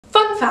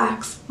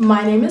Coverfx.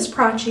 My name is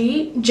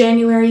Prachi.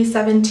 January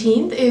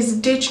 17th is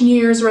Ditch New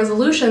Year's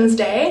Resolutions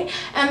Day,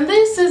 and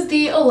this is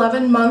the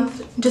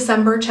 11-month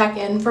December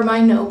check-in for my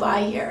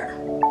no-buy year.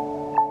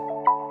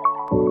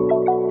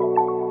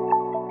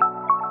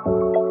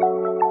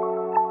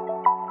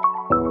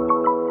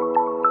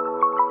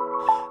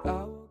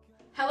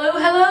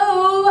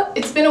 Hello!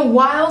 It's been a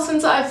while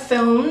since I've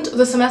filmed.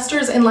 The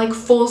semester's in like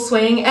full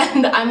swing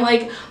and I'm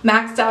like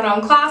maxed out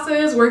on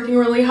classes, working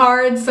really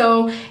hard,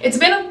 so it's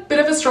been a bit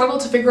of a struggle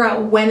to figure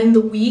out when in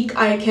the week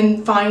I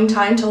can find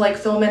time to like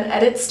film and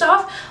edit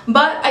stuff,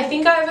 but I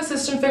think I have a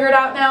system figured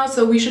out now,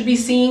 so we should be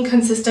seeing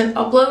consistent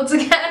uploads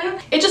again.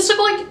 It just took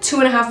like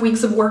 2.5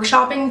 weeks of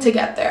workshopping to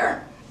get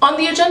there. On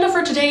the agenda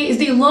for today is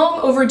the long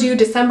overdue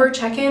December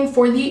check-in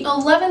for the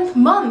 11th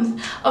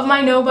month of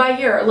my no-buy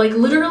year. Like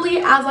literally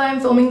as I am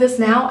filming this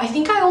now, I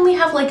think I only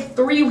have like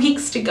 3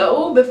 weeks to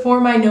go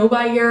before my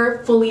no-buy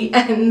year fully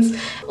ends.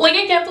 Like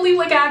I can't believe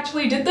like I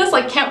actually did this.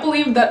 Like can't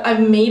believe that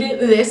I've made it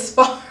this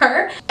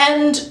far.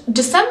 And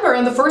December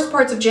and the first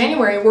parts of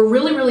January were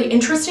really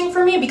interesting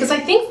for me because I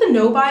think the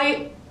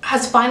no-buy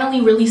has finally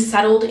really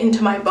settled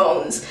into my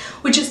bones,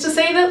 which is to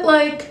say that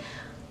like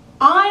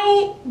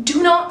I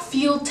do not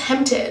feel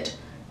tempted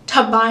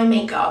to buy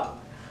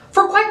makeup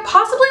for quite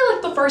possibly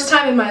like the first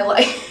time in my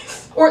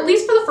life, or at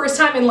least for the first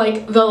time in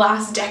like the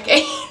last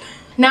decade.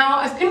 Now,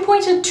 I've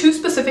pinpointed 2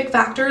 specific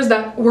factors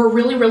that were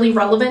really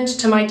relevant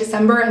to my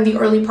December and the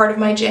early part of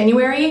my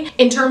January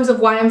in terms of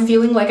why I'm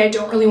feeling like I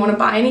don't really want to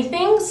buy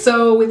anything.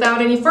 So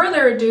without any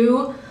further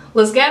ado,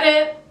 let's get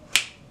it.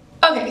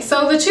 Okay,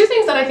 so the 2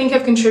 things that I think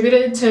have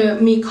contributed to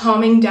me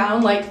calming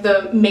down like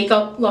the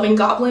makeup loving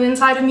goblin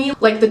inside of me,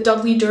 like the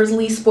Dudley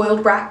Dursley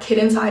spoiled brat kid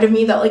inside of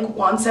me that like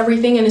wants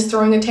everything and is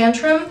throwing a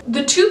tantrum.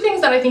 The 2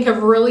 things that I think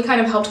have really kind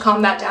of helped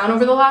calm that down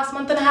over the last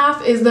month and a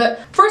half is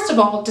that, first of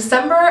all,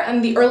 December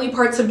and the early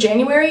parts of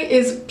January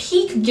is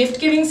peak gift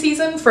giving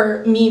season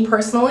for me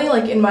personally,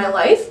 like in my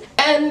life.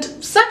 And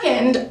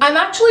second, I'm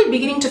actually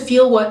beginning to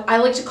feel what I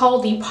like to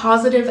call the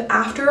positive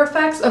after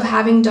effects of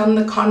having done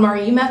the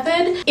Konmari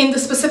method in the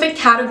specific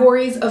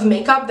categories of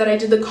makeup that I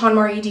did the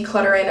Konmari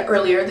declutter in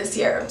earlier this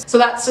year. So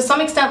that's to some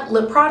extent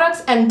lip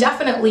products and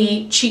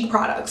definitely cheek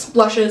products,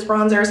 blushes,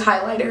 bronzers,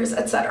 highlighters,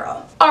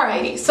 etc.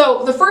 Alrighty,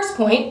 so the first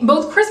point,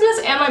 both Christmas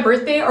and my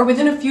birthday are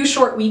within a few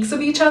short weeks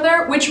of each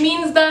other, which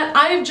means that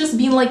I've just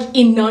been like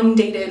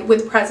inundated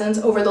with presents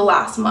over the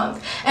last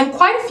month, and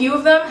quite a few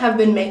of them have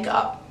been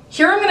makeup.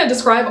 Here I'm going to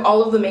describe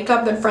all of the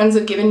makeup that friends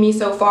have given me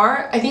so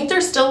far. I think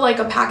there's still like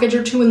a package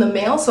or 2 in the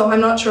mail, so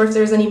I'm not sure if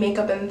there's any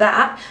makeup in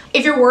that.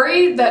 If you're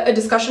worried that a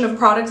discussion of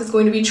products is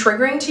going to be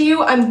triggering to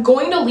you, I'm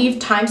going to leave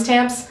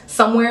timestamps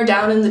somewhere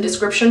down in the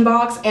description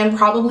box and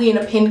probably in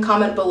a pinned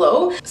comment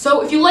below.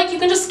 So if you like, you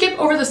can just skip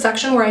over the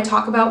section where I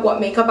talk about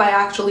what makeup I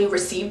actually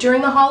received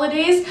during the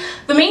holidays.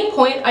 The main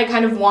point I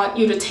kind of want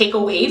you to take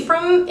away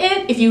from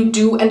it, if you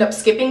do end up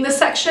skipping this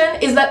section,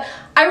 is that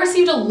I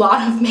received a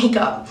lot of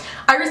makeup.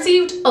 I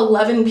received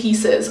 11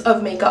 pieces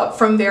of makeup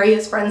from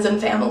various friends and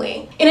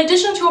family, in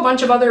addition to a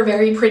bunch of other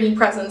very pretty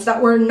presents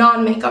that were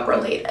non-makeup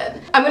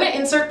related. I'm gonna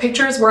insert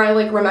pictures where I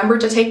like remember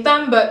to take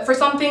them, but for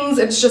some things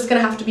it's just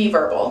gonna have to be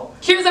verbal.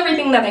 Here's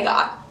everything that I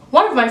got.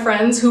 One of my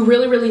friends, who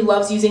really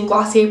loves using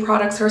Glossier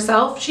products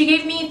herself, she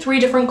gave me 3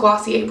 different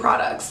Glossier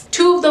products.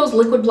 2 of those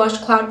liquid blush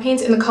cloud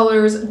paints in the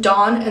colors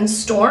Dawn and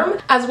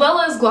Storm, as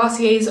well as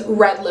Glossier's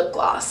red lip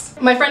gloss.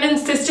 My friend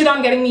insisted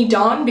on getting me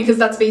Dawn because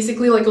that's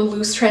basically like a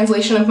loose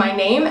translation of my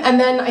name, and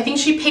then I think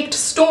she picked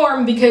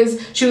Storm because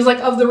she was like,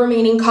 of the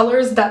remaining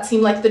colors, that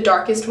seemed like the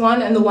darkest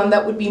one and the one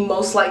that would be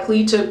most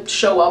likely to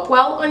show up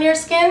well on your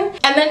skin.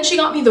 And then she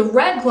got me the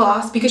red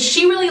gloss because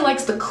she really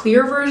likes the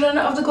clear version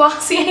of the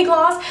Glossier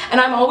gloss,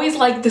 and I'm always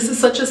like, this is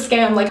such a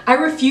scam. Like I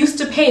refuse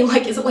to pay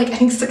like, is it like I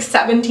think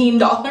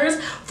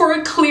 $17 for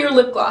a clear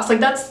lip gloss? Like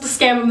that's the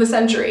scam of the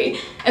century.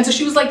 And so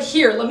she was like,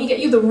 here, let me get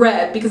you the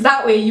red because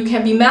that way you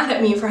can't be mad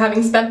at me for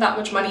having spent that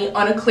much money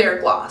on a clear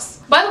gloss.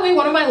 By the way,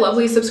 one of my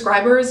lovely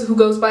subscribers who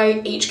goes by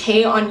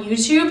HK on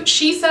YouTube,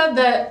 she said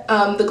that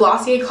the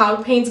Glossier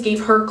cloud paints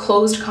gave her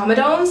closed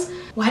comedones.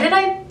 Why did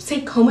I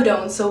say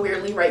comedones so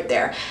weirdly right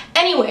there?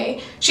 Anyway,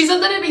 she said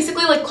that it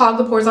basically like clogged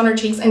the pores on her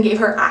cheeks and gave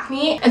her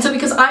acne. And so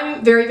because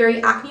I'm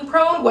very acne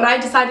prone, what I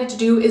decided to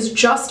do is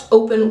just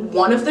open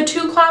one of the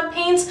 2 cloud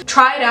paints,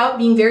 try it out,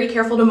 being very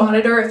careful to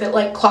monitor if it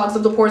like clogs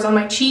up the pores on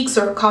my cheeks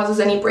or causes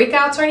any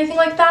breakouts or anything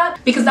like that.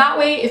 Because that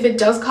way, if it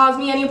does cause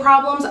me any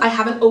problems, I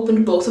haven't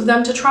opened both of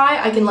them to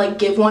try. I can like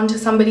give one to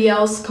somebody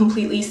else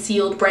completely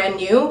sealed brand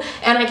new,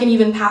 and I can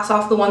even pass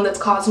off the one that's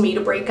caused me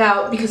to break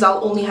out because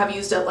I'll only have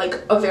used it like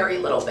a very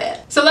little bit.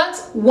 So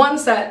that's one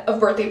set of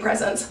birthday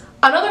presents.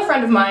 Another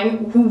friend of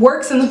mine who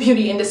works in the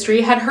beauty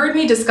industry had heard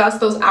me discuss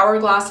those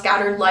hourglass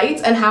scattered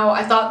lights and how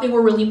I thought they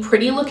were really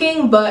pretty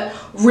looking but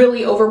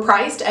really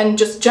overpriced and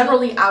just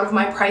generally out of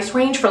my price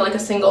range for like a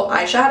single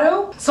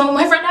eyeshadow. So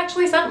my friend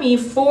actually sent me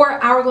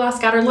 4 hourglass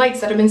scattered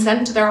lights that had been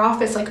sent to their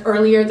office like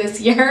earlier this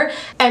year,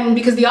 and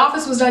because the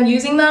office was done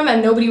using them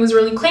and nobody was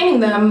really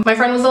claiming them, my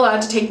friend was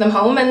allowed to take them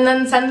home and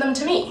then send them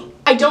to me.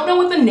 I I don't know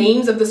what the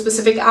names of the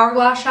specific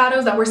hourglass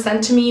shadows that were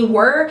sent to me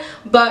were,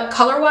 but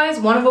color-wise,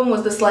 one of them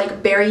was this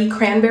like berry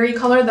cranberry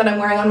color that I'm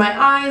wearing on my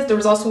eyes. There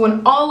was also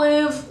an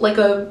olive, like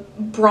a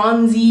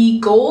bronzy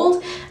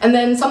gold, and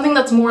then something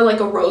that's more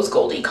like a rose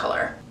goldy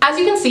color. As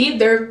you can see,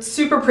 they're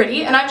super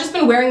pretty, and I've just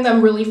been wearing them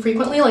really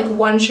frequently, like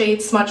one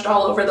shade smudged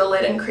all over the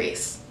lid and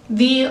crease.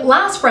 The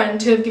last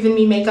friend to have given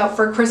me makeup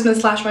for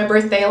Christmas / my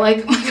birthday,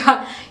 like, oh my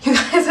god, you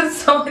guys,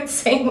 it's so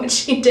insane what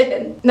she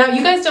did. Now,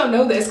 you guys don't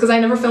know this because I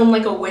never filmed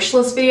like a wish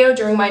list video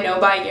during my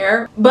no-buy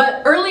year,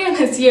 but earlier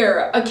this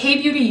year, a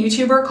K-beauty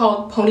YouTuber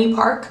called Pony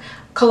Park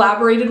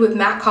collaborated with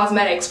MAC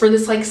Cosmetics for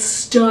this like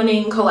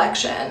stunning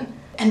collection.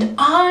 And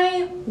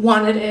I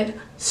wanted it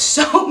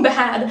so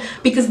bad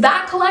because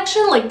that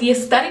collection, like the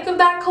aesthetic of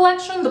that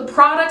collection, the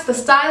products, the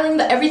styling,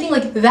 the everything,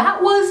 like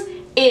that was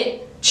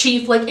it,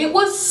 chief. Like it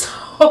was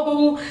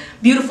so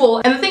beautiful.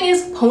 And the thing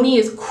is, Pony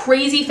is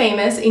crazy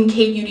famous in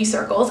K-beauty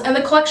circles, and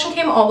the collection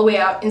came all the way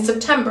out in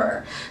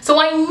September. So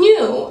I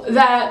knew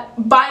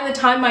that by the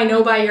time my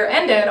no-buy year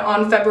ended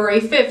on February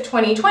 5th,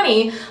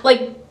 2020,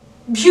 like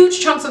huge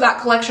chunks of that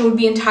collection would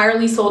be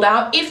entirely sold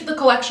out if the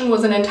collection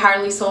wasn't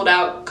entirely sold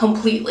out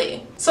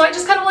completely. So I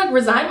just kind of like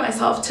resigned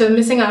myself to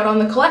missing out on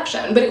the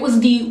collection, but it was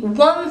the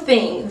one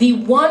thing, the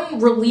one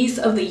release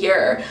of the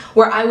year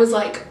where I was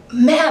like,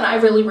 man, I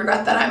really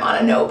regret that I'm on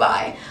a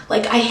no-buy.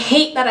 Like, I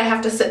hate that I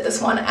have to sit this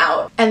one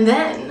out. And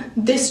then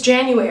this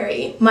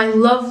January, my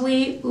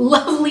lovely,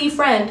 lovely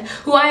friend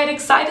who I had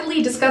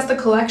excitedly discussed the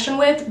collection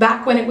with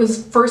back when it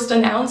was first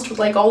announced with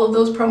like all of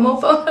those promo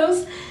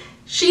photos,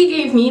 she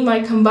gave me my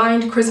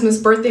combined Christmas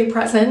birthday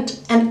present,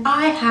 and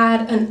I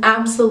had an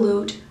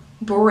absolute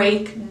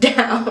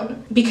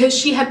breakdown because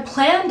she had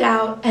planned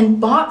out and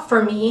bought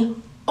for me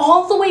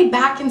all the way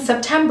back in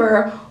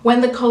September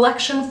when the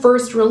collection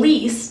first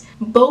released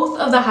both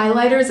of the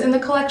highlighters in the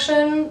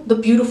collection, the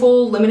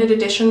beautiful limited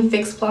edition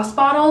Fix Plus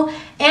bottle,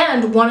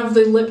 and one of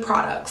the lip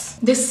products.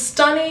 This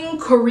stunning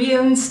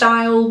Korean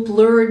style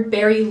blurred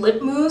berry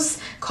lip mousse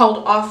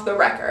called Off the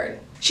Record.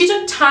 She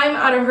took time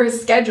out of her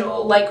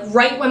schedule, like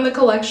right when the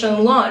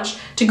collection launched,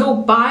 to go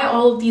buy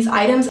all of these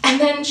items, and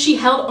then she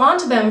held on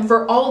to them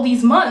for all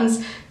these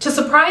months to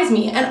surprise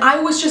me, and I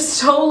was just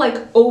so like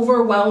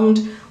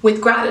overwhelmed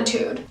with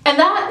gratitude. And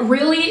that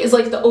really is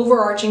like the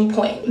overarching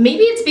point.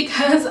 Maybe it's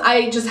because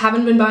I just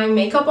haven't been buying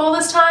makeup all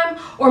this time,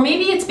 or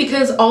maybe it's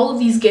because all of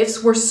these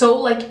gifts were so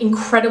like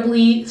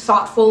incredibly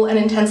thoughtful and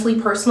intensely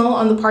personal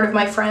on the part of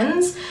my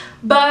friends,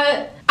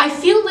 but I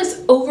feel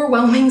this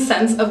overwhelming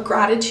sense of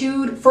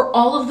gratitude for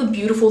all of the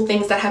beautiful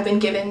things that have been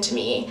given to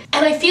me.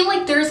 And I feel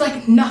like there's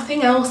like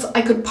nothing else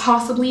I could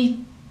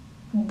possibly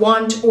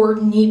want or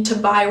need to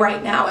buy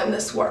right now in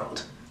this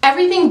world.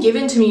 Everything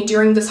given to me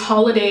during this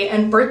holiday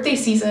and birthday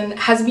season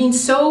has been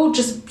so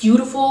just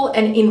beautiful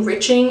and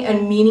enriching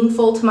and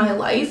meaningful to my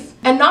life.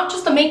 And not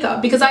just the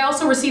makeup, because I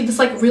also received this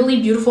like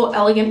really beautiful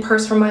elegant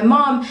purse from my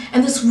mom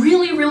and this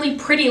really, really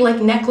pretty like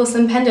necklace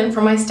and pendant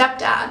from my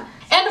stepdad.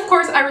 And of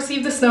course, I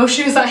received the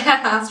snowshoes I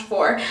had asked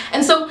for.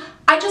 And so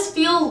I just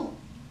feel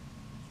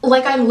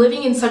like I'm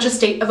living in such a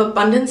state of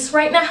abundance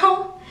right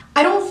now.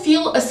 I don't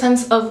feel a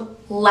sense of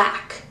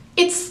lack.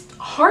 It's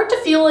hard to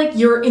feel like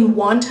you're in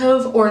want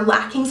of or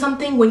lacking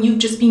something when you've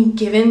just been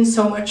given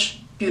so much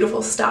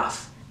beautiful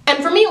stuff.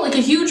 And for me, like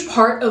a huge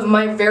part of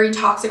my very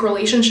toxic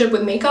relationship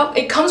with makeup,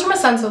 it comes from a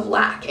sense of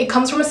lack. It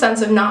comes from a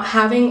sense of not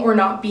having or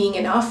not being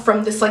enough,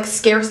 from this like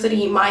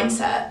scarcity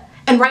mindset.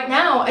 And right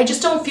now, I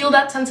just don't feel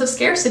that sense of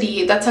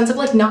scarcity, that sense of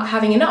like not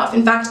having enough.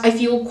 In fact, I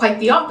feel quite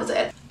the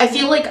opposite. I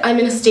feel like I'm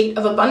in a state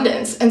of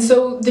abundance. And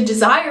so the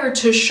desire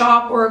to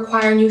shop or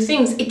acquire new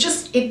things,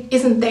 it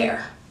isn't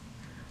there.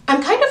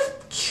 I'm kind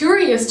of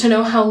curious to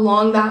know how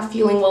long that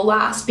feeling will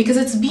last, because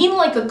it's been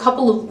like a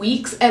couple of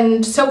weeks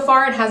and so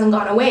far it hasn't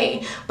gone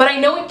away. But I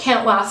know it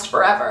can't last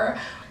forever.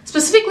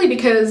 Specifically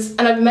because,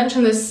 and I've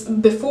mentioned this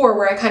before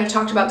where I kind of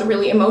talked about the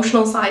really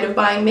emotional side of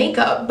buying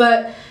makeup,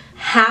 but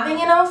having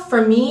enough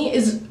for me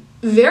is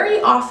very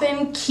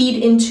often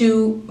keyed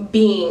into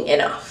being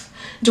enough.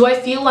 Do I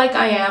feel like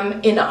I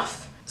am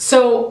enough?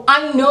 So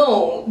I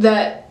know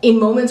that in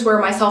moments where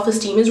my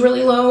self-esteem is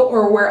really low,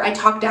 or where I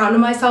talk down to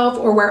myself,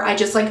 or where I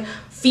just like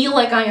feel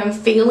like I am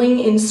failing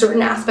in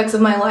certain aspects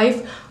of my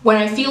life, when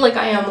I feel like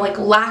I am like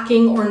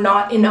lacking or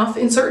not enough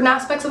in certain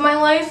aspects of my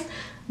life,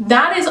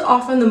 that is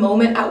often the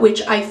moment at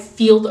which I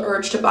feel the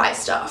urge to buy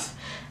stuff.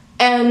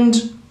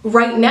 And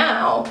right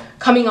now,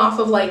 coming off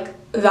of like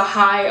the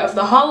high of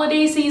the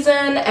holiday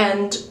season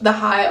and the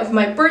high of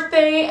my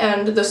birthday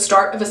and the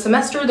start of a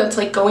semester that's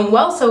like going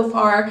well so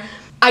far,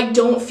 I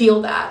don't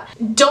feel that.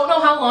 Don't know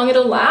how long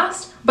it'll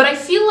last, but I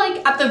feel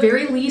like at the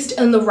very least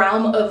in the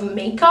realm of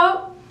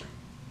makeup,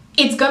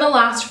 it's gonna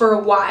last for a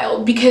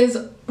while, because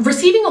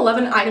receiving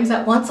 11 items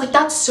at once, like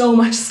that's so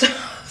much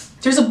stuff.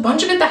 there's a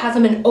bunch of it that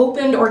hasn't been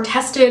opened or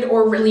tested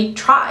or really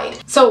tried.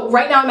 So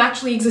right now I'm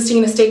actually existing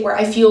in a state where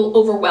I feel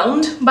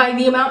overwhelmed by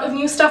the amount of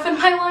new stuff in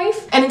my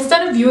life. And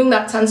instead of viewing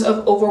that sense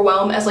of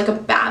overwhelm as like a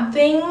bad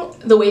thing,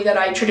 the way that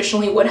I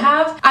traditionally would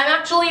have, I'm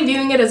actually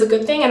viewing it as a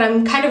good thing, and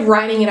I'm kind of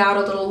riding it out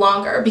a little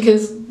longer,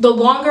 because the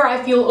longer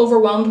I feel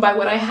overwhelmed by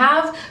what I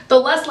have, the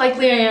less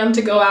likely I am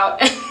to go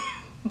out and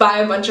buy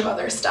a bunch of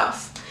other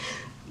stuff.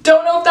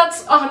 Don't know if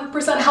that's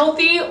 100%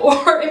 healthy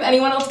or if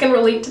anyone else can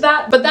relate to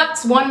that, but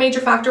that's one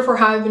major factor for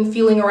how I've been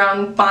feeling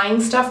around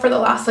buying stuff for the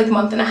last like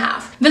month and a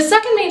half. The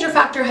second major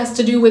factor has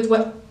to do with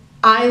what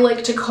I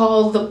like to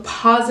call the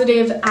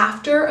positive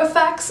after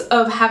effects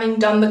of having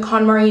done the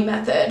KonMari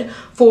method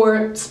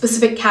for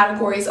specific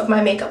categories of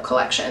my makeup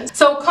collections.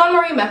 So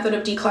KonMari method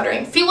of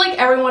decluttering. Feel like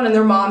everyone and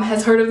their mom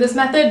has heard of this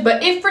method,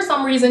 but if for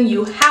some reason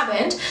you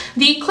haven't,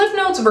 the Cliff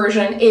Notes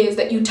version is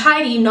that you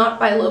tidy not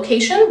by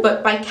location,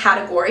 but by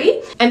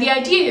category. And the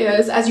idea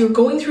is, as you're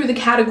going through the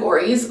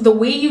categories, the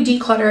way you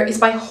declutter is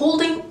by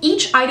holding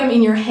each item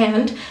in your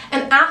hand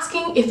and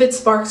asking if it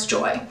sparks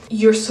joy.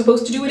 You're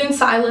supposed to do it in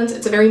silence.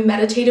 It's a very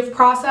meditative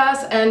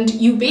process, and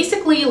you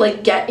basically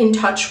like get in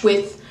touch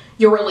with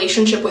your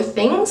relationship with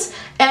things,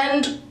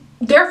 and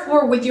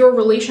therefore with your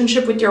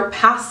relationship with your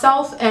past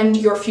self and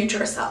your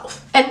future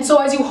self. And so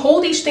as you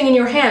hold each thing in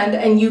your hand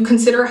and you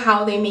consider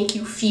how they make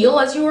you feel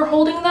as you are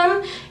holding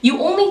them,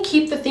 you only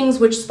keep the things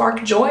which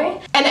spark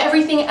joy, and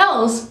everything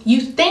else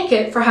you thank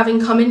it for having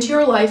come into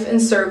your life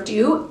and served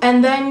you,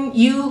 and then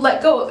you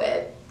let go of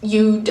it.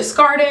 You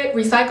discard it,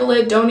 recycle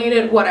it, donate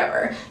it,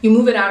 whatever. You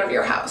move it out of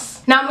your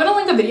house. Now I'm going to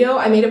link a video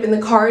I made up in the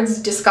cards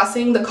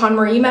discussing the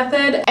KonMari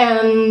method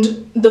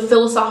and the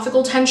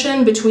philosophical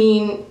tension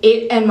between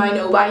it and my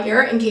no-buy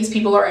year, in case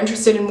people are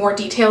interested in more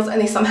details and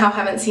they somehow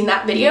haven't seen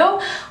that video.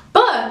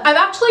 But I've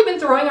actually been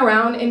throwing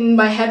around in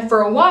my head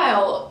for a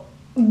while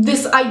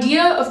this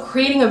idea of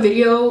creating a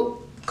video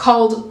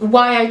called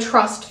Why I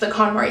Trust the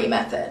KonMari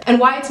method, and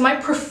why it's my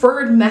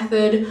preferred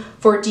method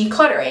for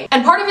decluttering.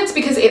 And part of it's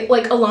because it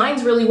like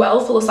aligns really well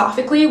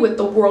philosophically with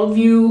the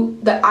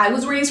worldview that I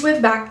was raised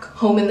with back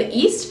home in the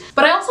East.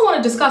 But I also want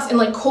to discuss in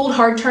like cold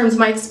hard terms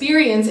my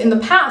experience in the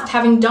past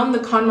having done the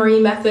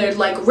KonMari method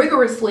like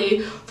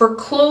rigorously for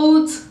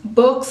clothes,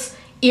 books,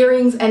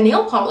 earrings, and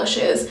nail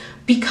polishes,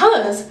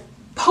 because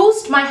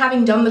post my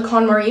having done the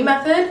KonMari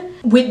method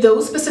with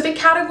those specific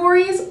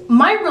categories,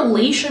 my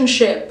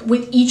relationship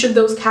with each of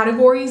those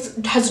categories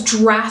has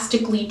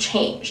drastically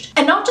changed.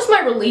 And not just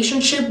my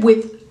relationship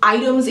with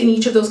items in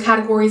each of those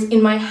categories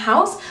in my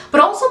house,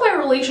 but also my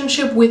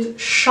relationship with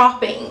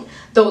shopping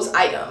those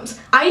items.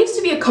 I used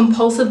to be a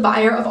compulsive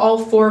buyer of all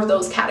four of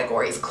those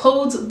categories: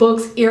 clothes,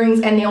 books,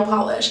 earrings, and nail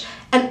polish.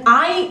 And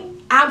I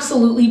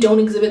absolutely don't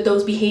exhibit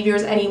those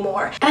behaviors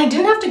anymore. And I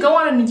didn't have to go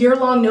on a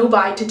year-long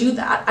no-buy to do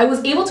that. I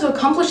was able to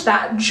accomplish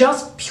that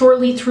just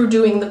purely through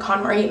doing the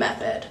KonMari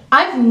method.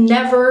 I've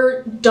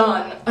never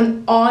done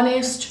an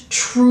honest,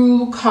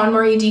 true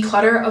KonMari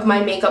declutter of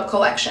my makeup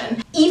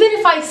collection. Even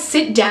if I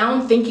sit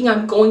down thinking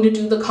I'm going to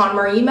do the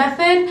KonMari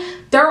method,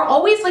 there are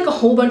always like a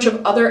whole bunch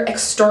of other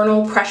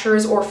external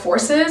pressures or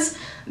forces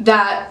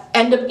that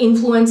end up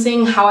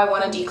influencing how I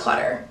want to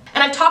declutter.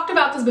 And I've talked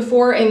about this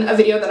before in a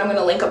video that I'm going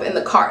to link up in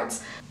the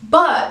cards.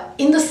 But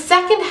in the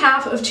second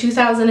half of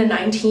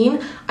 2019,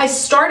 I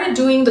started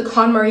doing the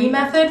KonMari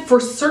method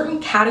for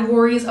certain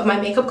categories of my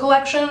makeup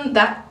collection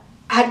that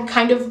had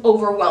kind of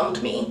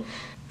overwhelmed me.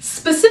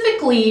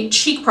 Specifically,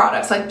 cheek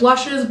products like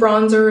blushes,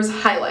 bronzers,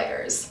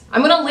 highlighters.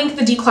 I'm gonna link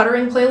the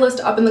decluttering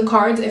playlist up in the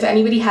cards if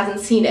anybody hasn't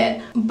seen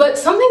it. But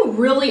something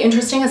really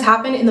interesting has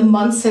happened in the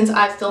months since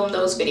I've filmed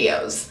those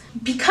videos.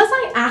 Because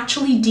I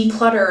actually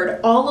decluttered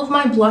all of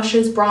my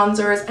blushes,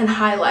 bronzers, and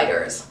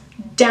highlighters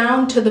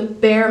down to the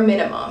bare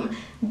minimum,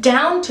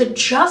 down to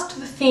just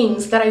the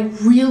things that I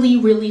really,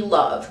 really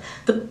love,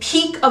 the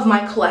peak of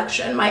my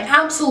collection, my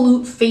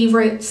absolute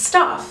favorite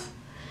stuff,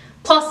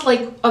 plus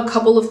like a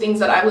couple of things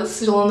that I was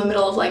still in the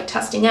middle of like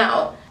testing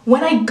out.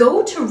 When I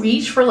go to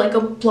reach for like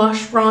a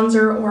blush,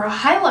 bronzer, or a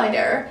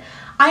highlighter,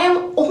 I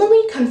am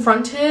only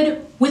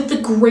confronted with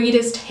the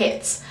greatest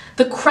hits,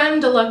 the creme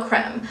de la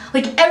creme.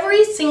 Like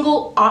every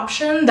single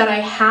option that I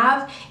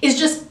have is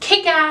just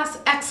kick-ass,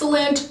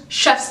 excellent,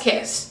 chef's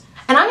kiss.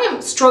 And I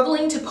am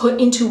struggling to put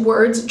into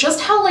words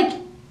just how like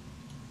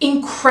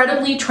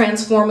incredibly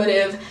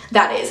transformative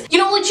that is. You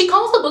know, like she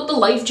calls the book The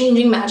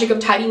Life-Changing Magic of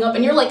Tidying Up,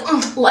 and you're like,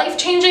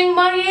 life-changing,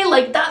 Marie?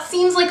 Like that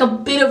seems like a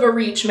bit of a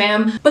reach,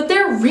 ma'am. But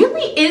there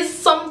really is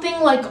something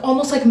like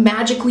almost like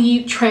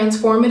magically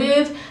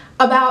transformative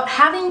about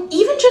having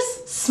even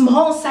just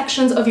small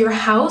sections of your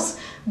house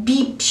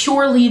be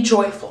purely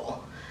joyful.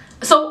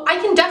 So I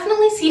can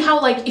definitely see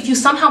how like if you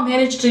somehow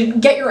manage to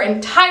get your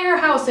entire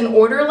house in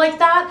order like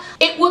that,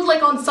 it would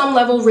like on some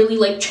level really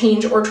like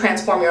change or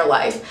transform your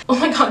life. Oh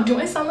my god, do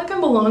I sound like I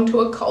belong to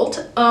a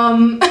cult?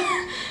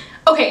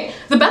 Okay,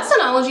 the best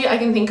analogy I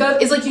can think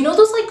of is like, you know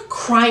those like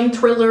crime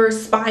thriller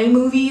spy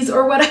movies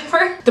or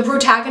whatever? The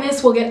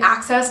protagonist will get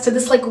access to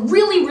this like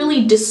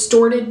really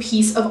distorted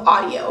piece of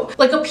audio.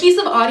 Like a piece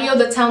of audio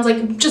that sounds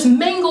like just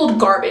mangled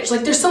garbage.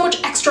 Like there's so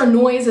much extra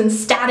noise and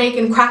static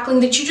and crackling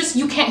that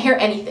you can't hear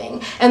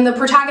anything. And the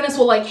protagonist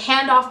will like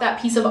hand off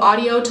that piece of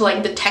audio to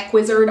like the tech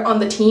wizard on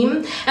the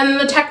team. And then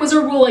the tech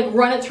wizard will like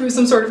run it through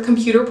some sort of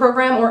computer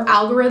program or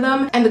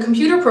algorithm. And the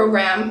computer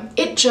program,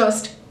 it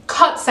just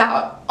cuts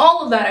out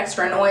all of that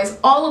extra noise,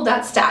 all of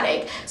that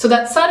static, so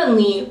that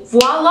suddenly,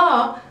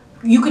 voila,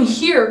 you can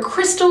hear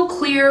crystal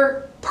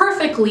clear,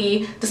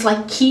 perfectly, this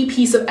like key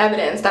piece of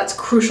evidence that's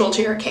crucial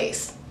to your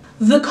case.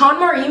 The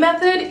Konmari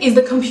method is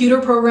the computer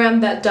program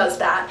that does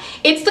that.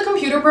 It's the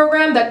computer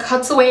program that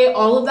cuts away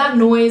all of that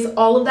noise,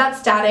 all of that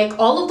static,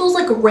 all of those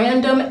like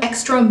random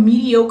extra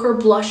mediocre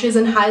blushes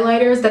and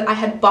highlighters that I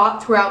had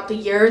bought throughout the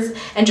years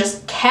and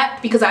just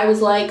kept because I was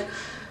like,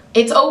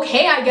 it's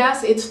okay, I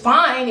guess, it's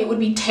fine, it would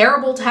be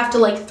terrible to have to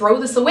like throw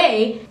this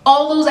away.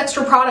 All those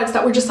extra products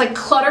that were just like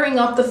cluttering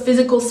up the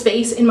physical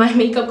space in my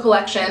makeup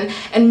collection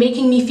and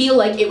making me feel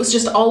like it was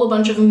just all a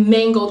bunch of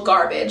mangled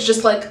garbage,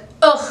 just like,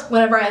 ugh,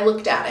 whenever I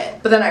looked at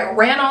it. But then I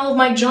ran all of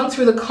my junk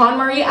through the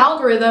KonMari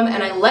algorithm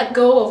and I let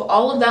go of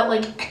all of that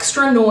like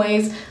extra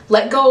noise,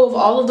 let go of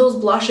all of those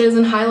blushes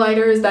and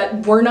highlighters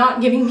that were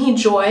not giving me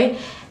joy,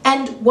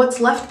 and what's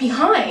left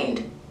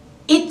behind?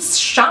 It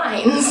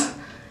shines.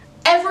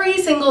 Every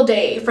single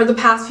day for the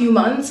past few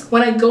months,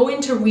 when I go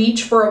in to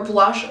reach for a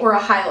blush or a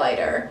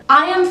highlighter,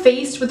 I am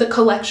faced with a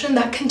collection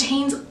that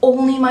contains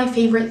only my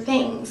favorite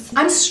things.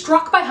 I'm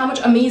struck by how much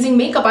amazing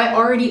makeup I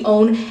already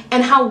own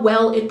and how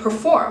well it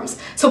performs.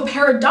 So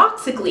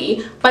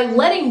paradoxically, by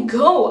letting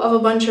go of a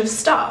bunch of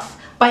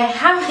stuff, by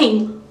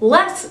having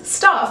less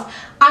stuff,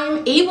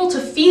 I'm able to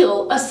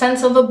feel a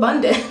sense of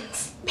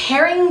abundance.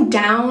 Paring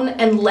down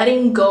and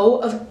letting go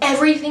of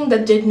everything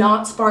that did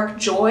not spark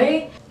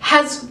joy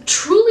has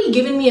truly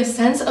given me a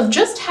sense of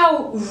just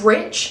how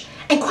rich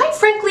and quite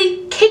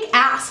frankly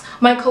kick-ass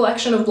my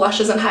collection of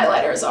blushes and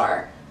highlighters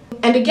are.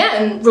 And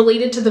again,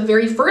 related to the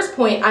very first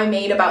point I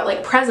made about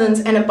like presence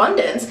and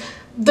abundance,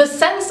 the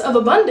sense of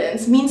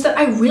abundance means that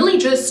I really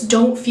just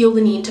don't feel the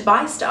need to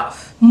buy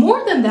stuff.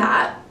 More than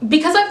that,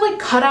 because I've like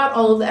cut out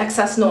all of the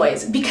excess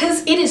noise,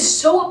 because it is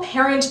so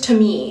apparent to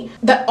me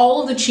that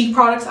all of the cheek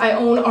products I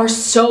own are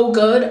so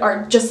good,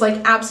 are just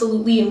like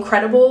absolutely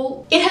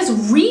incredible, it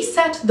has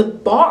reset the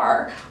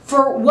bar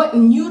for what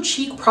new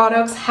cheek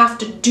products have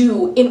to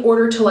do in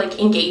order to like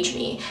engage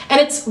me.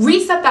 And it's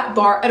reset that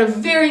bar at a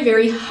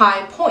very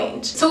high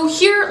point. So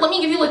here, let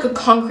me give you like a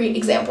concrete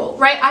example,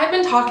 right? I've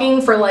been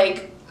talking for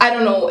like, I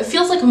don't know, it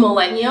feels like a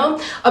millennia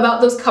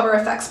about those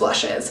Coverfx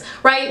blushes,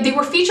 right? They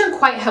were featured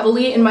quite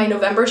heavily in my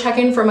November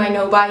check-in for my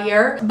no-buy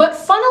year, but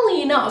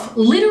funnily enough,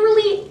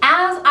 literally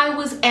as I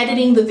was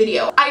editing the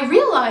video, I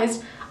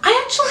realized I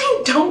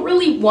actually don't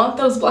really want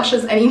those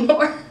blushes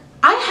anymore.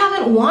 I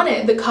haven't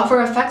wanted the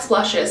Coverfx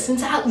blushes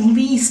since at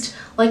least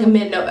like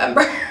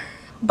mid-November.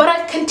 But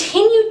I've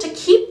continued to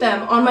keep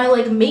them on my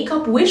like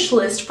makeup wish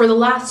list for the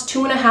last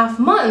 2.5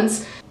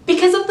 months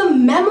because of the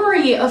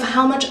memory of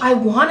how much I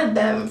wanted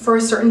them for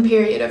a certain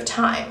period of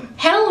time.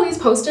 Hannah Louise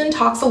Poston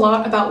talks a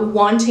lot about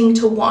wanting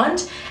to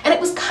want, and it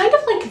was kind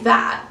of like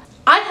that.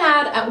 I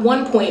had at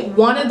one point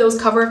wanted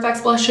those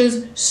Coverfx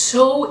blushes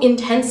so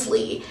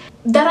intensely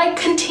that I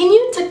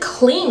continued to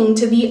cling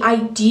to the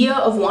idea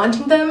of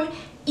wanting them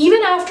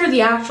even after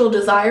the actual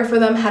desire for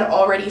them had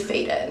already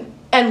faded.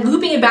 And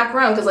looping it back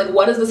around, because like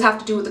what does this have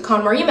to do with the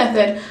KonMari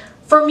method?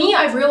 For me,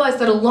 I've realized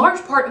that a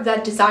large part of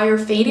that desire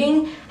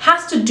fading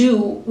has to do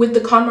with the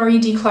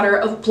KonMari declutter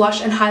of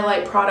blush and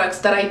highlight products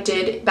that I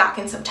did back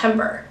in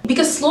September.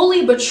 Because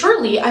slowly but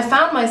surely, I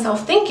found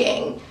myself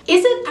thinking,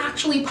 is it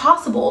actually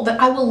possible that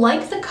I will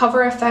like the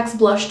Coverfx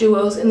blush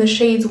duos in the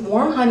shades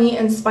Warm Honey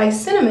and Spice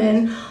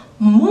Cinnamon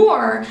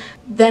more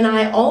than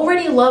I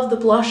already love the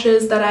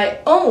blushes that I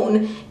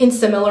own in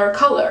similar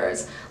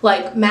colors,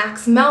 like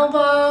Max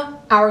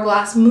Melba,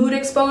 Hourglass Mood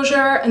Exposure,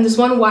 and this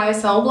one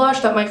YSL blush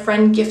that my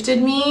friend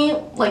gifted me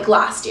like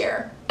last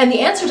year? And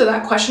the answer to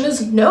that question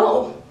is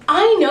no.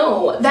 I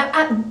know that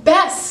at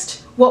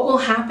best what will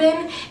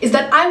happen is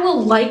that I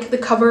will like the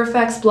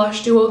Coverfx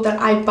blush duo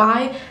that I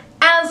buy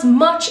as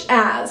much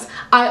as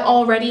I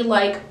already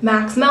like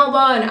Max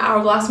Melba and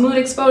Hourglass Mood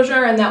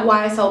Exposure and that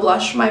YSL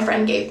blush my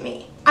friend gave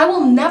me. I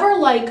will never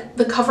like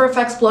the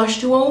Coverfx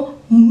blush duo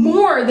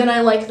more than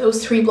I like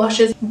those 3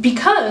 blushes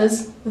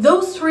because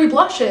those 3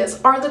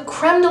 blushes are the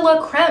creme de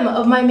la creme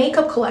of my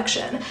makeup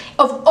collection.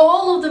 Of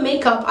all of the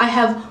makeup I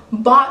have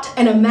bought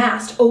and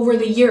amassed over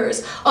the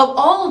years, of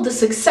all of the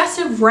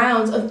successive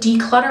rounds of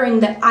decluttering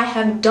that I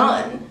have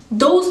done,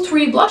 those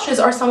 3 blushes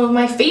are some of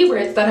my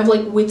favorites that have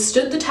like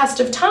withstood the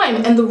test of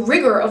time and the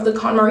rigor of the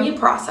KonMari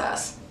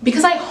process.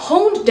 Because I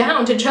honed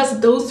down to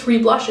just those 3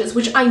 blushes,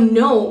 which I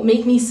know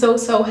make me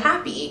so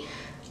happy.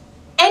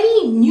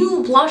 Any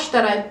new blush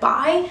that I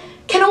buy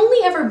can only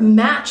ever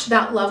match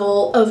that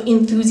level of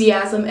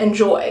enthusiasm and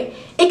joy.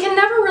 It can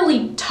never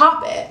really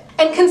top it.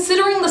 and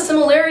considering the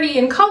similarity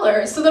in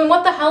color. So then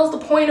what the hell is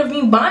the point of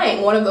me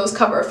buying one of those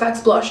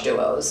Coverfx blush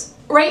duos?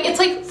 Right? It's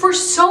like, for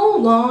so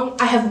long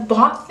I have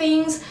bought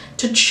things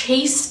to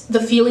chase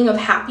the feeling of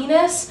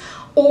happiness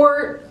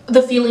or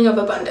the feeling of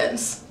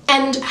abundance.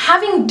 And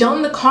having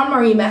done the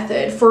KonMari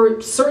method for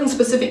certain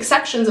specific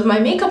sections of my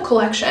makeup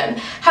collection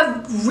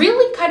have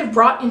really kind of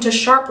brought into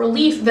sharp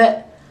relief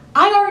that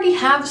I already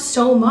have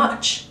so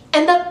much,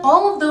 and that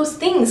all of those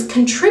things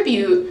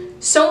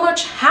contribute so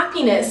much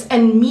happiness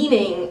and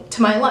meaning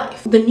to my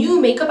life. The new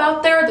makeup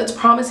out there that's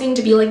promising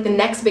to be like the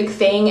next big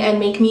thing and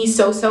make me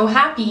so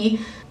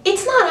happy,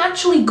 it's not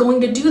actually going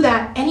to do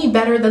that any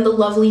better than the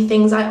lovely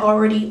things I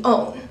already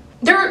own.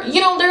 There are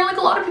like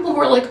a lot of people who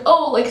are like,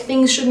 oh, like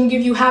things shouldn't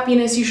give you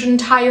happiness, you shouldn't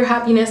tie your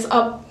happiness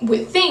up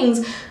with things.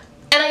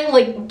 And I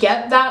like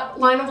get that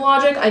line of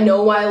logic. I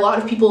know why a lot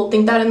of people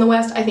think that in the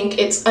West. I think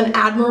it's an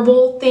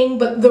admirable thing,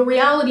 but the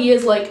reality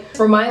is, like,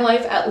 for my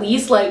life at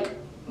least, like,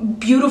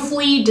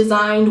 beautifully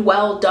designed,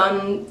 well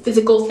done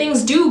physical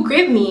things do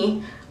give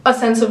me a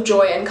sense of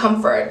joy and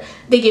comfort.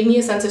 They give me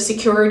a sense of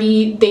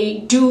security. They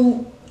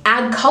do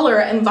add color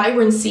and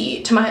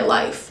vibrancy to my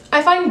life.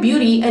 I find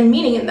beauty and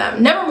meaning in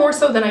them, never more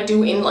so than I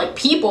do in like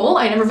people.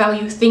 I never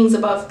value things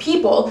above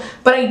people,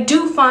 but I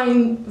do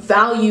find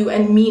value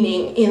and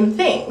meaning in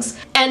things.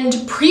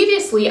 And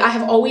previously I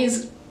have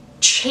always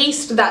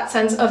chased that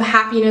sense of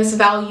happiness,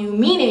 value,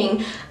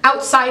 meaning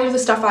outside of the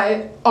stuff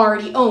I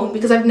already own,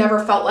 because I've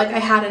never felt like I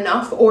had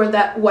enough or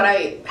that what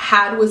I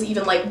had was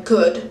even like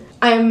good.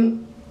 I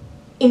am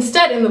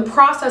instead in the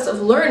process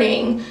of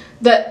learning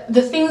that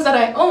the things that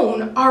I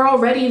own are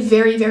already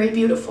very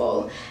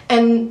beautiful,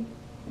 and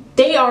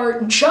they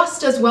are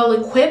just as well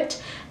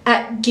equipped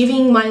at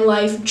giving my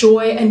life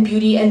joy and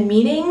beauty and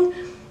meaning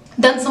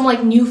than some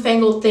like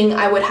newfangled thing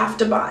I would have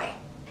to buy.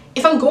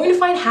 If I'm going to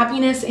find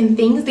happiness in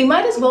things, they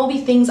might as well be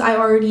things I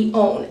already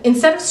own,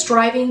 instead of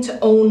striving to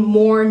own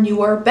more,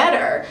 newer,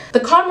 better.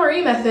 The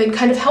KonMari method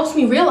kind of helps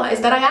me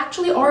realize that I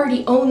actually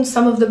already own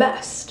some of the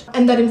best,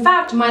 and that in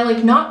fact my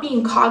like not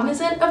being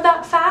cognizant of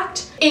that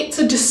fact, it's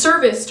a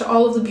disservice to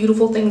all of the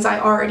beautiful things I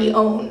already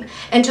own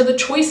and to the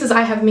choices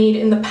I have made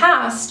in the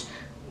past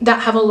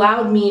that have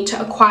allowed me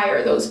to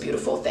acquire those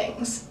beautiful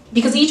things.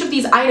 Because each of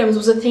these items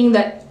was a thing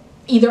that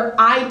either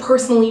I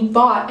personally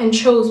bought and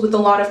chose with a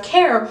lot of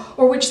care,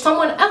 or which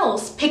someone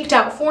else picked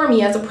out for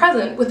me as a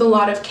present with a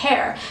lot of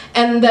care,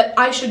 and that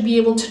I should be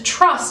able to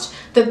trust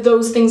that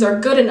those things are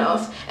good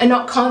enough and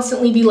not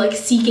constantly be like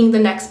seeking the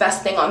next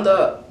best thing on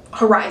the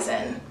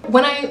horizon.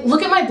 When I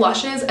look at my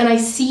blushes and I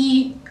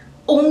see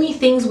only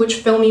things which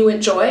fill me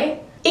with joy,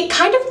 it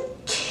kind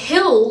of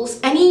kills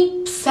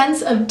any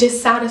sense of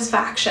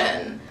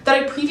dissatisfaction that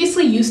I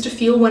previously used to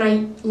feel when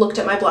I looked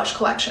at my blush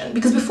collection.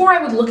 Because before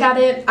I would look at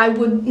it, I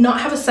would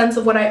not have a sense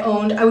of what I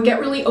owned, I would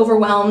get really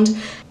overwhelmed,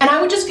 and I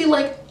would just feel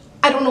like,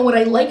 I don't know what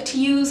I like to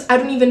use, I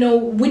don't even know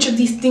which of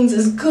these things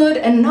is good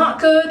and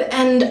not good,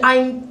 and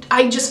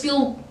I just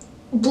feel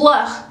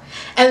blah.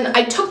 And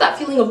I took that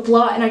feeling of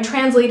blah and I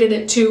translated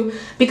it to,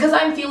 because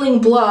I'm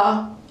feeling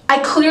blah, I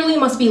clearly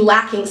must be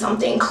lacking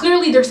something.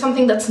 Clearly there's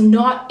something that's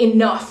not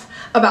enough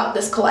about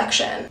this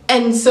collection.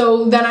 And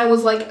so then I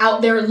was like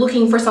out there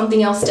looking for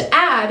something else to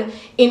add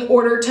in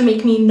order to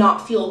make me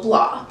not feel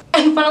blah.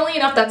 And funnily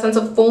enough, that sense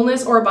of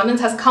fullness or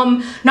abundance has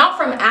come not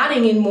from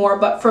adding in more,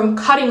 but from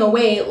cutting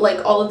away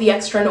like all of the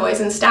extra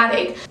noise and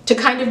static to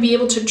kind of be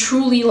able to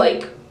truly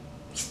like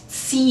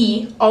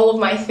see all of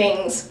my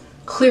things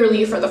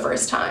clearly for the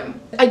first time.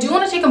 I do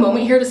want to take a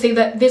moment here to say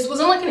that this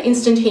wasn't like an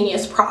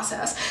instantaneous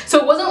process. So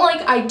it wasn't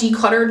like I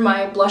decluttered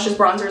my blushes,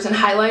 bronzers, and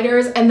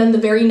highlighters and then the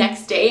very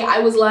next day I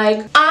was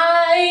like,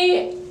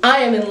 I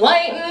am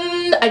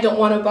enlightened, I don't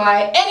want to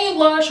buy any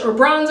blush or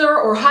bronzer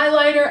or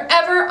highlighter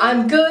ever,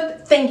 I'm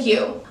good, thank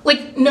you.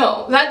 Like,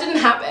 no, that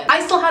didn't happen.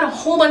 I still had a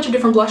whole bunch of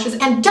different blushes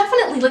and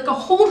definitely like a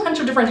whole bunch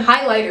of different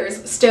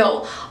highlighters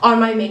still on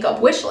my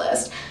makeup wish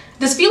list.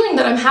 This feeling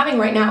that I'm having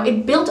right now,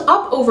 it built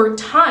up over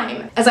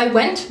time as I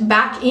went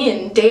back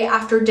in day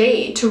after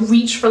day to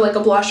reach for like a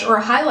blush or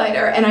a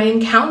highlighter, and I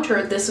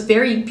encountered this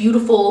very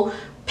beautiful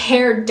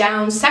pared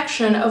down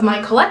section of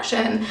my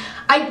collection.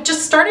 I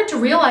just started to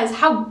realize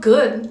how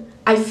good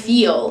I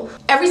feel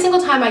every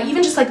single time I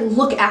even just like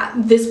look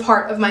at this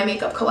part of my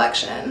makeup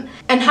collection,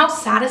 and how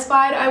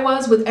satisfied I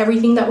was with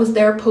everything that was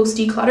there post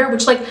declutter,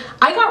 which like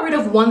I got rid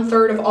of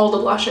 1/3 of all the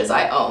blushes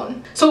I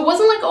own. So it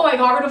wasn't like, oh, I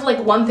got rid of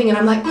like one thing and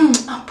I'm like,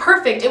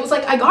 perfect. It was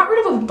like I got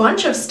rid of a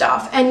bunch of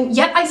stuff and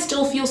yet I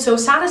still feel so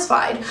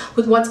satisfied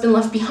with what's been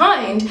left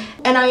behind,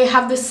 and I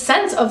have this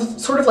sense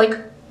of sort of like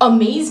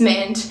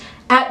amazement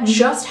at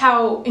just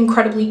how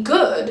incredibly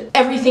good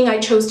everything I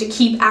chose to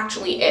keep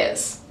actually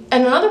is.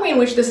 And another way in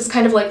which this has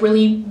kind of like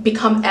really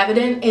become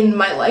evident in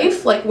my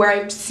life, like where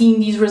I've seen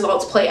these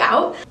results play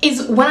out,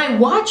 is when I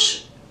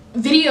watch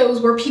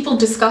videos where people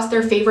discuss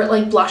their favorite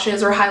like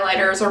blushes or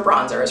highlighters or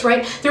bronzers,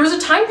 right? There was a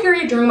time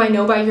period during my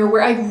no-buy year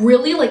where I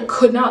really like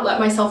could not let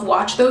myself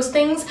watch those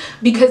things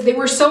because they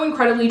were so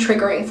incredibly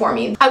triggering for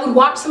me. I would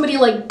watch somebody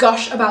like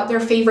gush about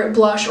their favorite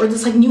blush or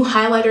this like new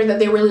highlighter that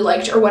they really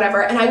liked or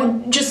whatever, and I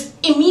would just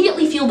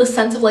immediately feel the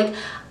sense of like,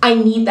 I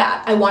need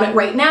that. I want it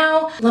right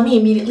now. Let me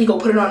immediately go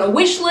put it on a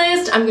wish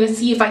list. I'm gonna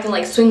see if I can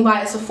like swing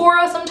by a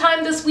Sephora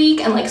sometime this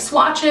week and like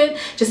swatch it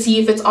to see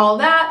if it's all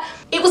that.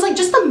 It was like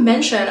just the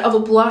mention of a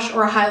blush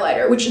or a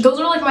highlighter, which those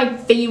are like my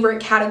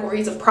favorite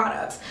categories of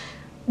products.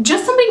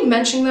 Just somebody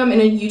mentioning them in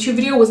a YouTube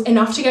video was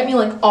enough to get me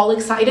like all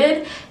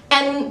excited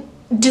and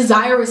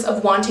desirous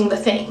of wanting the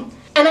thing.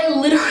 And I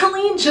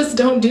literally just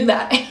don't do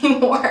that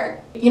anymore.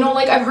 You know,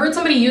 like I've heard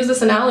somebody use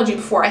this analogy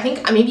before. I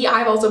think maybe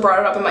I've also brought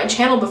it up in my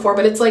channel before,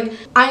 but it's like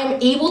I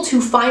am able to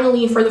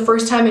finally, for the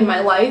first time in my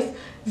life,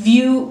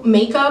 view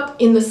makeup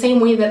in the same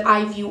way that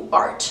I view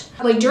art.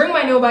 Like during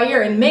my no-buy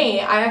year in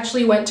May, I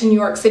actually went to New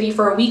York City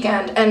for a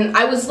weekend, and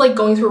I was like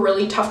going through a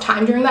really tough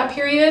time during that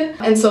period.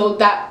 And so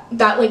that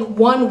like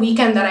one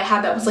weekend that I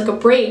had that was like a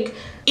break,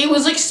 it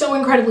was like so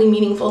incredibly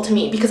meaningful to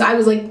me because I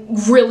was like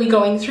really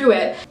going through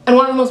it. And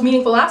one of the most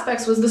meaningful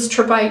aspects was this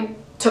trip I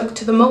took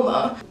to the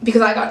MoMA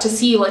because I got to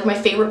see like my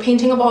favorite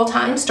painting of all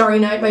time, Starry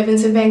Night by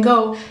Vincent van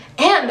Gogh,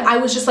 and I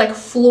was just like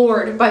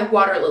floored by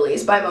Water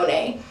Lilies by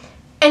Monet.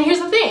 And here's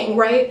the thing,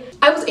 right?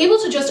 I was able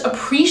to just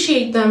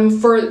appreciate them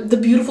for the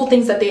beautiful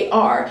things that they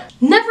are.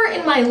 Never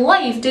in my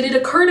life did it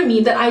occur to me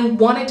that I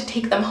wanted to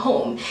take them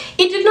home.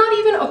 It did not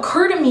even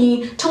occur to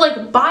me to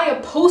like buy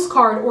a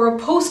postcard or a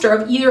poster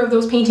of either of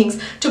those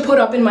paintings to put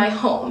up in my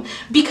home.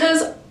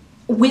 Because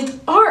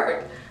with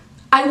art,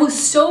 I was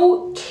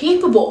so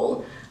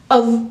capable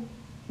of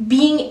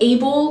being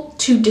able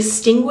to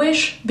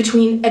distinguish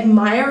between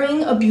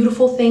admiring a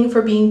beautiful thing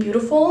for being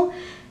beautiful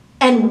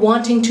and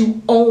wanting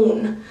to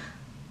own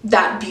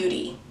that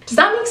beauty. Does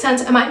that make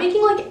sense? Am I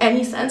making like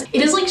any sense?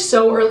 It is like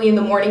so early in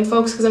the morning,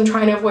 folks, because I'm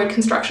trying to avoid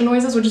construction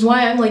noises, which is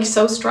why I'm like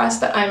so stressed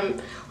that I'm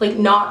like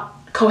not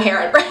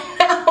coherent right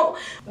now.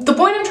 The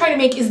point I'm trying to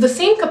make is the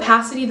same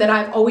capacity that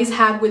I've always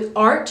had with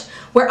art,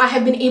 where I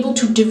have been able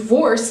to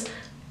divorce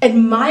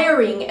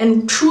admiring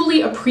and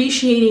truly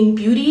appreciating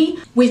beauty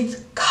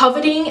with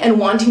coveting and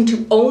wanting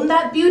to own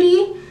that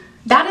beauty.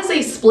 That is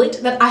a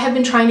split that I have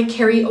been trying to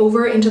carry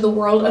over into the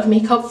world of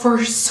makeup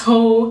for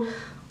so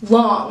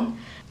long.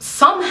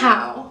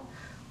 Somehow,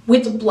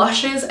 with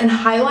blushes and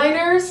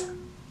highlighters,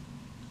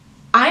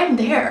 I am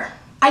there.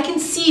 I can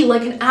see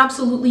like an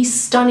absolutely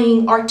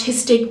stunning,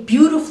 artistic,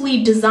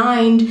 beautifully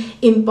designed,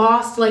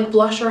 embossed like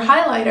blush or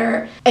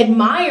highlighter,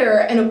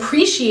 admire and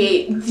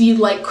appreciate the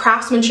like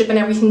craftsmanship and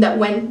everything that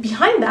went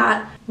behind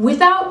that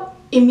without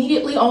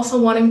immediately also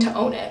wanting to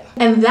own it.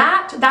 And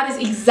that is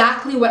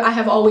exactly what I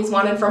have always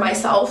wanted for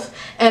myself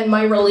and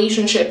my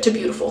relationship to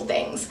beautiful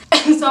things.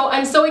 And so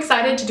I'm so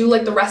excited to do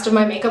like the rest of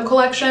my makeup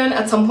collection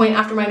at some point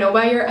after my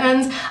no-buy year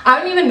ends. I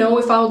don't even know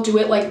if I'll do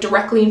it like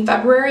directly in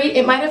February.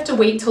 It might have to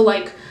wait till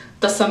like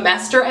the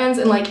semester ends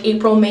in like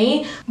April,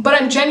 May, but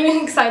I'm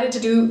genuinely excited to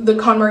do the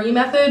Konmari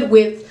method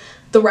with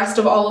the rest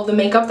of all of the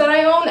makeup that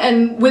I own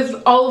and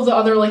with all of the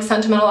other like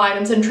sentimental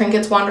items and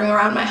trinkets wandering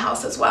around my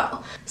house as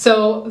well.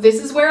 So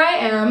this is where I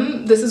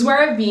am, this is where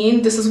I've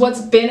been, this is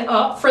what's been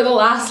up for the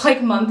last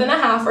like month and a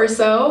half or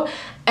so,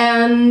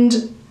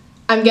 and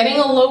I'm getting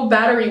a low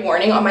battery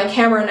warning on my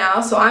camera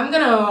now, so I'm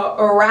gonna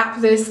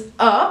wrap this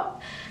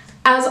up.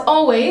 As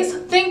always,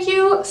 thank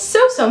you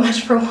so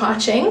much for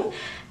watching,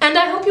 and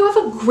I hope you have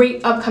a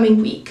great upcoming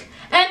week.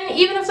 And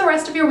even if the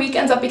rest of your week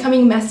ends up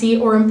becoming messy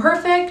or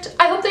imperfect,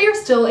 I hope that you're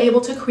still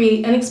able to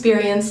create and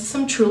experience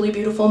some truly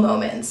beautiful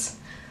moments.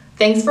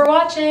 Thanks for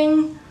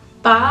watching.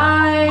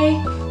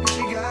 Bye!